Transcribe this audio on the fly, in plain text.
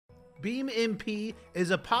BeamMP is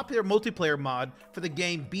a popular multiplayer mod for the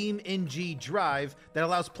game BeamNG Drive that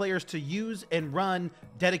allows players to use and run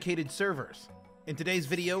dedicated servers. In today's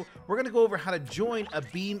video, we're going to go over how to join a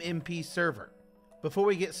BeamMP server. Before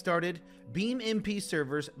we get started, BeamMP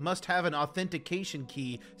servers must have an authentication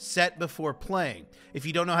key set before playing. If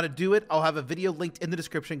you don't know how to do it, I'll have a video linked in the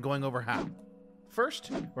description going over how. First,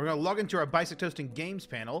 we're going to log into our Bicep Toasting Games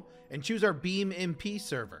panel and choose our BeamMP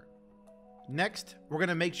server. Next, we're going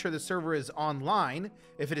to make sure the server is online.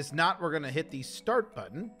 If it is not, we're going to hit the Start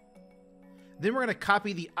button. Then we're going to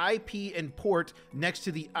copy the IP and port next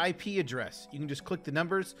to the IP address. You can just click the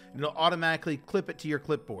numbers and it'll automatically clip it to your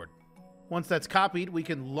clipboard. Once that's copied, we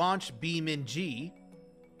can launch BeamNG.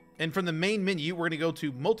 And from the main menu, we're going to go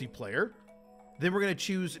to Multiplayer. Then we're going to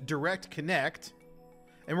choose Direct Connect.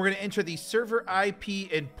 And we're going to enter the server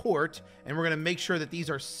IP and port, and we're going to make sure that these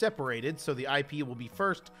are separated, so the IP will be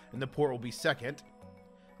first and the port will be second.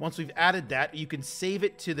 Once we've added that, you can save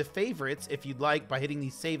it to the favorites if you'd like by hitting the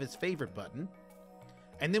Save as Favorite button.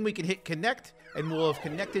 And then we can hit Connect, and we'll have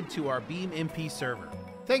connected to our BeamMP server.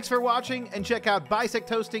 Thanks for watching, and check out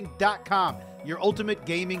biceptoasting.com, your ultimate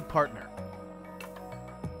gaming partner.